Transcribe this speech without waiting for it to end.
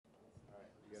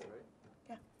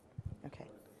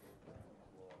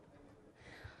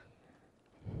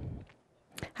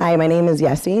Hi, my name is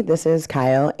Yessie. This is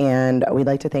Kyle, and we'd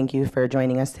like to thank you for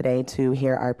joining us today to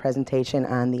hear our presentation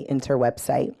on the Inter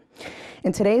website.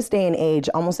 In today's day and age,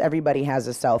 almost everybody has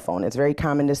a cell phone. It's very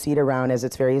common to see it around as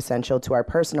it's very essential to our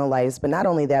personal lives, but not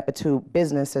only that, but to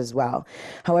business as well.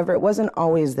 However, it wasn't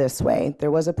always this way. There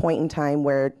was a point in time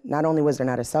where not only was there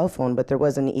not a cell phone, but there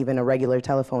wasn't even a regular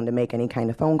telephone to make any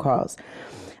kind of phone calls.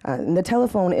 And the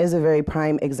telephone is a very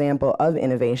prime example of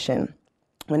innovation.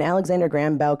 When Alexander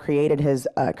Graham Bell created his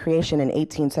creation in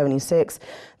 1876,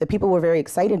 the people were very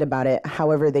excited about it.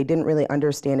 However, they didn't really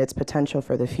understand its potential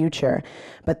for the future.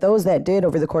 But those that did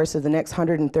over the course of the next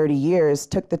 130 years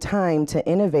took the time to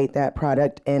innovate that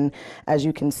product. And as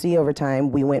you can see over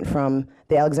time, we went from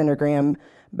the Alexander Graham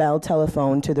Bell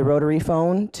telephone to the rotary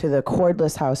phone to the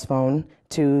cordless house phone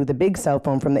to the big cell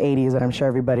phone from the 80s that I'm sure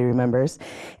everybody remembers,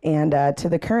 and to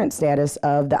the current status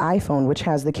of the iPhone, which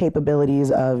has the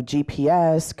capabilities of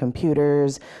GPS,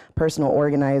 computers, personal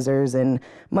organizers, and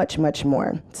much, much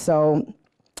more. So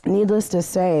needless to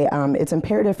say, it's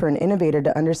imperative for an innovator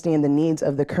to understand the needs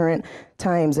of the current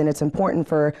times, and it's important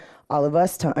for all of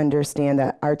us to understand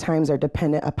that our times are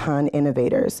dependent upon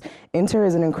innovators. Inter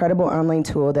is an incredible online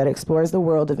tool that explores the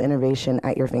world of innovation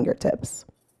at your fingertips.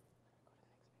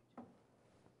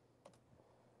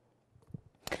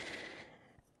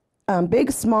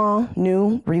 Big, small,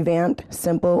 new, revamped,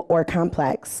 simple, or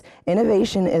complex,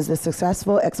 innovation is the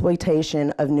successful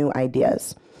exploitation of new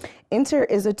ideas. Inter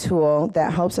is a tool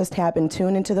that helps us tap and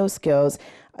tune into those skills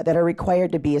that are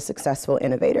required to be a successful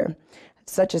innovator,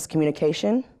 such as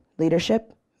communication,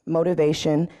 leadership,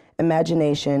 motivation,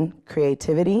 imagination,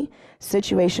 creativity,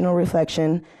 situational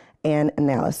reflection, and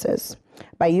analysis.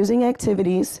 By using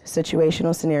activities,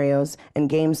 situational scenarios, and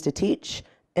games to teach,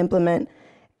 implement,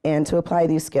 and to apply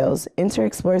these skills, Inter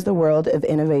explores the world of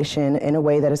innovation in a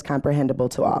way that is comprehensible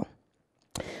to all.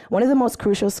 One of the most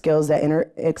crucial skills that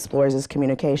Inter explores is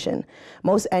communication.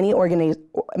 Most any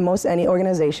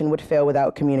organization would fail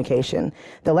without communication.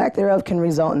 The lack thereof can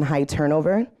result in high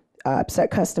turnover,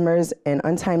 upset customers, and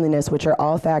untimeliness, which are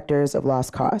all factors of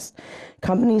lost cost.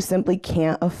 Companies simply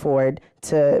can't afford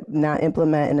to not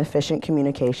implement an efficient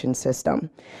communication system.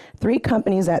 3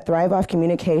 companies that thrive off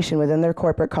communication within their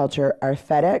corporate culture are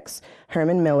FedEx,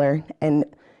 Herman Miller,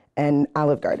 and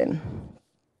Olive Garden.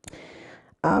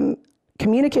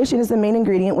 Communication is the main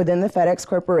ingredient within the FedEx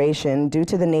Corporation due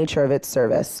to the nature of its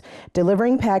service.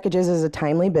 Delivering packages is a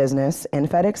timely business, and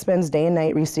FedEx spends day and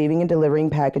night receiving and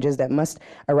delivering packages that must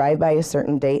arrive by a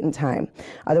certain date and time.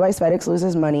 Otherwise, FedEx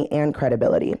loses money and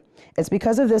credibility. It's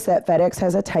because of this that FedEx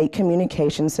has a tight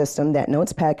communication system that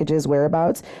notes packages'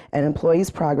 whereabouts and employees'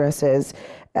 progresses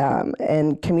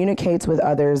and communicates with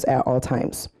others at all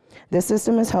times. This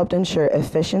system has helped ensure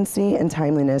efficiency and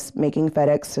timeliness, making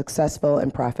FedEx successful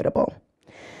and profitable.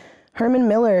 Herman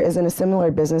Miller is in a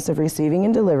similar business of receiving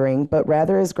and delivering, but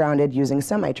rather is grounded using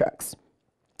semi-trucks.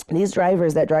 These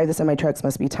drivers that drive the semi-trucks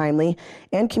must be timely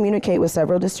and communicate with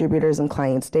several distributors and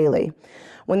clients daily.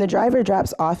 When the driver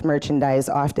drops off merchandise,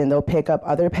 often they'll pick up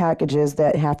other packages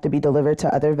that have to be delivered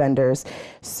to other vendors.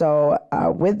 So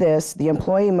with this, the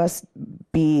employee must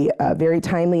be very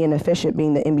timely and efficient,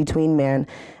 being the in-between man,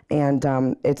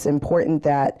 and it's important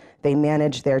that they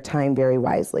manage their time very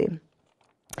wisely.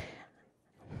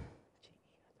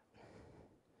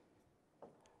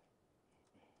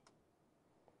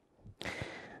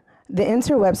 The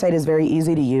Inter website is very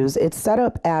easy to use. It's set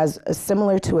up as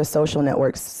similar to a social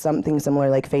network, something similar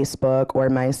like Facebook or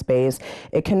MySpace.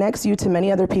 It connects you to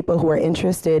many other people who are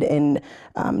interested in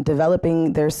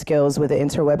developing their skills with the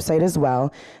Inter website as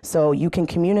well. So you can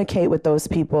communicate with those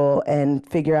people and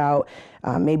figure out,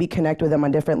 maybe connect with them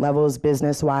on different levels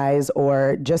business-wise,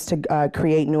 or just to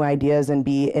create new ideas and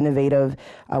be innovative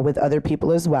with other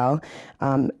people as well.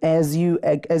 As you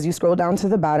scroll down to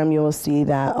the bottom, you will see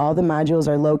that all the modules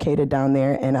are located down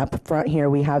there, and up front here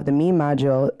we have the Me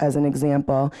module as an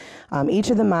example. Each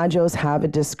of the modules have a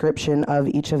description of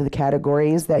each of the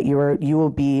categories that you will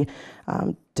be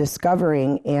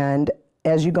discovering, and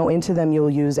as you go into them,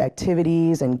 you'll use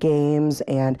activities and games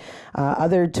and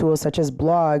other tools such as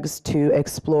blogs to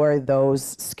explore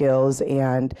those skills,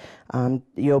 and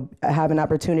you'll have an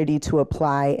opportunity to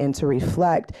apply and to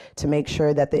reflect to make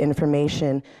sure that the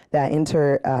information that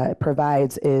Inter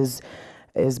provides is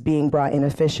being brought in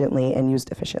efficiently and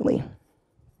used efficiently.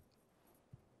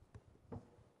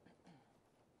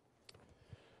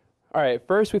 All right,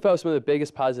 first we felt some of the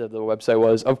biggest positives of the website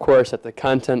was, of course, that the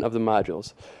content of the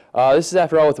modules. This is,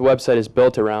 after all, what the website is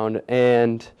built around,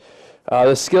 and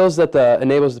the skills that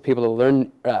enables the people to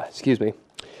learn,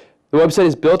 The website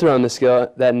is built around the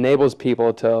skill that enables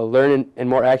people to learn and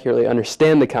more accurately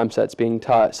understand the concepts being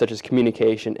taught, such as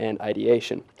communication and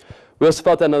ideation. We also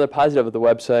felt that another positive of the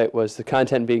website was the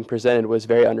content being presented was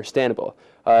very understandable.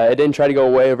 It didn't try to go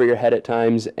way over your head at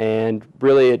times, and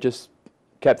really it just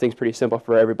kept things pretty simple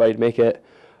for everybody to make it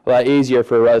a lot easier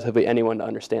for relatively anyone to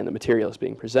understand the materials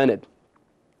being presented.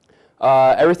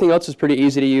 Everything else was pretty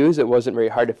easy to use. It wasn't very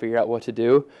hard to figure out what to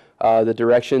do. The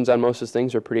directions on most of those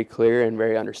things are pretty clear and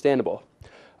very understandable.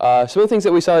 Some of the things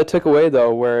that we saw that took away,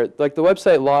 though, were like the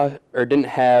website didn't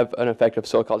have an effect of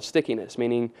so-called stickiness,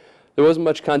 meaning there wasn't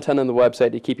much content on the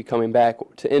website to keep you coming back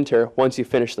to enter once you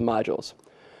finish the modules.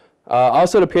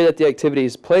 Also, it appeared that the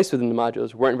activities placed within the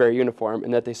modules weren't very uniform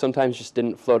and that they sometimes just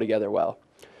didn't flow together well.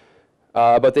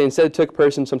 But they instead took a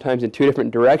person sometimes in two different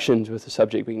directions with the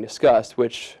subject being discussed,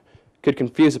 which could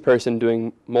confuse a person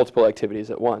doing multiple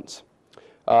activities at once.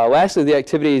 Lastly, the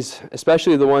activities,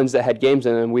 especially the ones that had games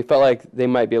in them, we felt like they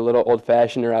might be a little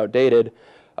old-fashioned or outdated.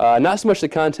 Not so much the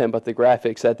content, but the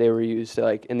graphics that they were used,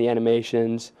 like in the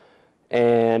animations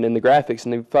and in the graphics,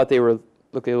 and they thought they were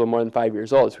looking a little more than 5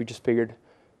 years old, so we just figured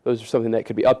those are something that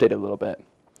could be updated a little bit.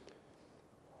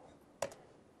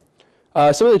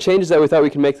 Some of the changes that we thought we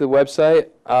could make to the website,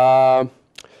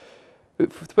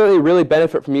 we really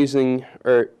benefit from using,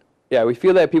 we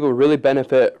feel that people really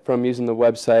benefit from using the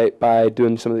website by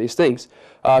doing some of these things.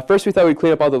 First, we thought we'd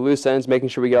clean up all the loose ends, making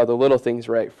sure we get all the little things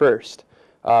right first.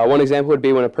 One example would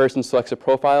be when a person selects a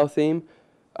profile theme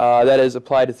that is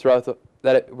applied throughout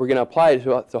we're going to apply it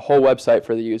throughout the whole website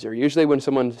for the user. Usually when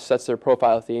someone sets their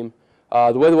profile theme,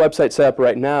 the way the website's set up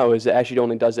right now is it actually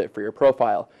only does it for your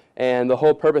profile. And the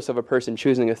whole purpose of a person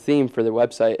choosing a theme for their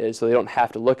website is so they don't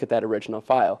have to look at that original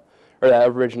file or that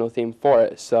original theme for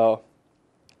it. So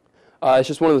it's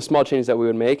just one of the small changes that we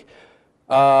would make.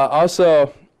 We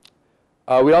also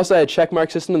had a check mark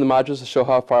system in the modules to show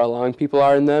how far along people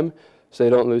are in them so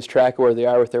they don't lose track of where they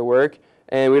are with their work.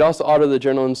 And we'd also auto the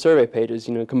journal and survey pages,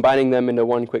 combining them into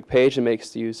one quick page that makes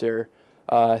the user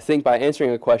think by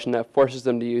answering a question that forces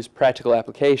them to use practical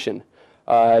application.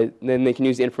 Then they can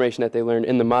use the information that they learned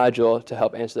in the module to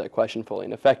help answer that question fully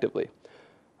and effectively.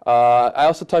 I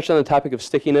also touched on the topic of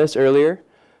stickiness earlier.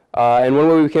 And one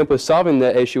way we came up with solving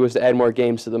that issue was to add more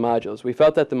games to the modules. We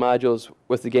felt that the modules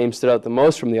with the games stood out the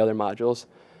most from the other modules.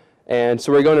 And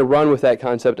so we're going to run with that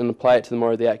concept and apply it to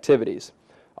more of the activities.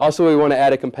 Also, we want to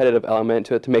add a competitive element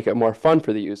to it to make it more fun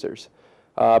for the users.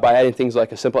 By adding things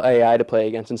like a simple AI to play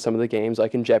against in some of the games,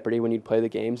 like in Jeopardy, when you play the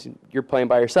games, you're playing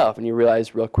by yourself, and you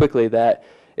realize real quickly that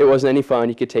it wasn't any fun,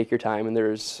 you could take your time, and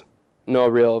there's no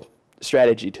real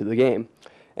strategy to the game.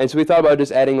 And so we thought about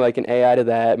just adding like an AI to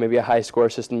that, maybe a high score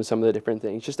system to some of the different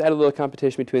things, just to add a little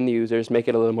competition between the users, make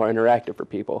it a little more interactive for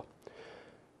people.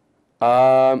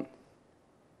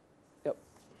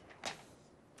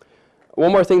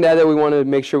 One more thing that we want to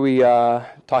make sure we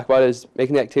talk about is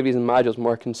making the activities and modules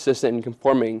more consistent and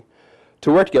conforming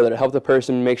to work together to help the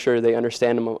person make sure they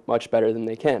understand them much better than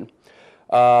they can.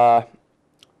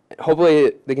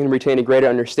 Hopefully they can retain a greater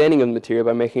understanding of the material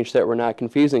by making sure that we're not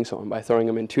confusing someone by throwing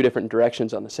them in two different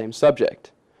directions on the same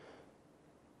subject.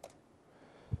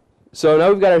 So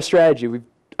now we've got our strategy.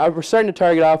 We're starting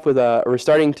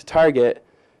to target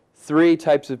three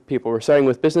types of people. We're starting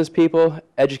with business people,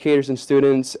 educators and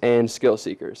students, and skill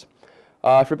seekers.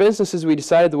 For businesses, we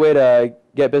decided the way to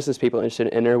get business people interested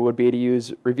in Inter would be to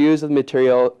use reviews of the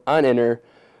material on Inter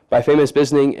by famous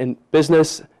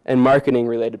business and marketing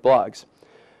related blogs,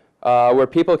 where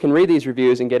people can read these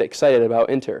reviews and get excited about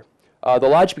Inter. The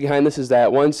logic behind this is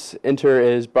that once Inter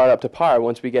is brought up to par,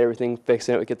 once we get everything fixed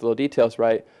and we get the little details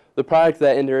right, the product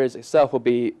that Inter is itself will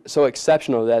be so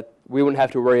exceptional that we wouldn't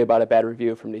have to worry about a bad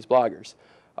review from these bloggers.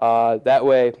 That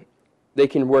way, they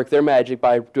can work their magic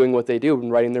by doing what they do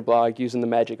and writing their blog, using the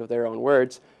magic of their own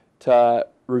words to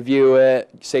review it,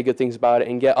 say good things about it,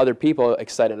 and get other people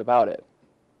excited about it.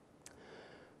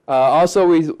 Also,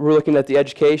 we were looking at the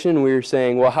education. We were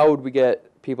saying, well, how would we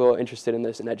get people interested in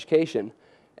this in education?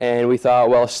 And we thought,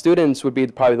 well, students would be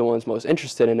probably the ones most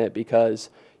interested in it because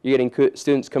you're getting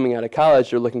students coming out of college,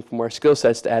 they're looking for more skill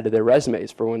sets to add to their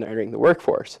resumes for when they're entering the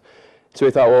workforce. So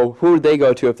we thought, well, who would they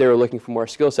go to if they were looking for more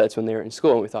skill sets when they were in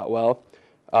school? And we thought, well,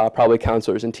 probably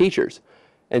counselors and teachers.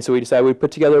 And so we decided we'd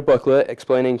put together a booklet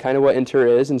explaining kind of what Inter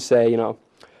is and say,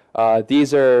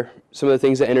 these are some of the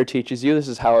things that Inter teaches you, this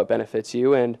is how it benefits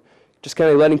you, and just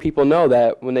kind of letting people know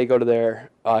that when they go to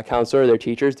their counselor or their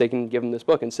teachers, they can give them this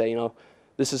book and say,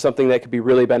 this is something that could be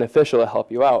really beneficial to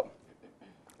help you out.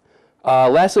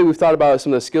 Lastly, we've thought about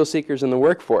some of the skill seekers in the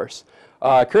workforce.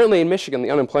 Currently in Michigan,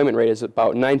 the unemployment rate is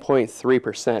about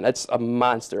 9.3%. That's a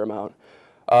monster amount.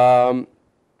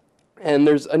 And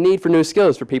there's a need for new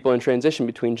skills for people in transition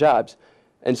between jobs.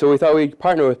 And so we thought we'd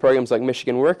partner with programs like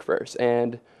Michigan Work First.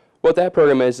 And what that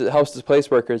program is, it helps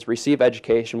displaced workers receive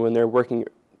education when they're working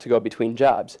to go between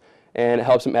jobs. And it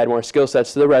helps them add more skill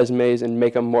sets to their resumes and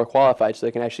make them more qualified so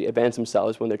they can actually advance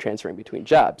themselves when they're transferring between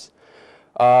jobs.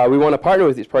 We want to partner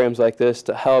with these programs like this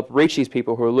to help reach these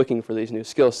people who are looking for these new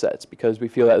skill sets because we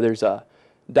feel that there's a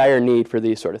dire need for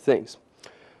these sort of things.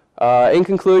 In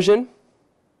conclusion,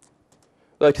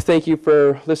 I'd like to thank you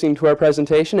for listening to our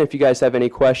presentation. If you guys have any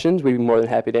questions, we'd be more than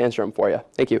happy to answer them for you.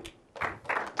 Thank you.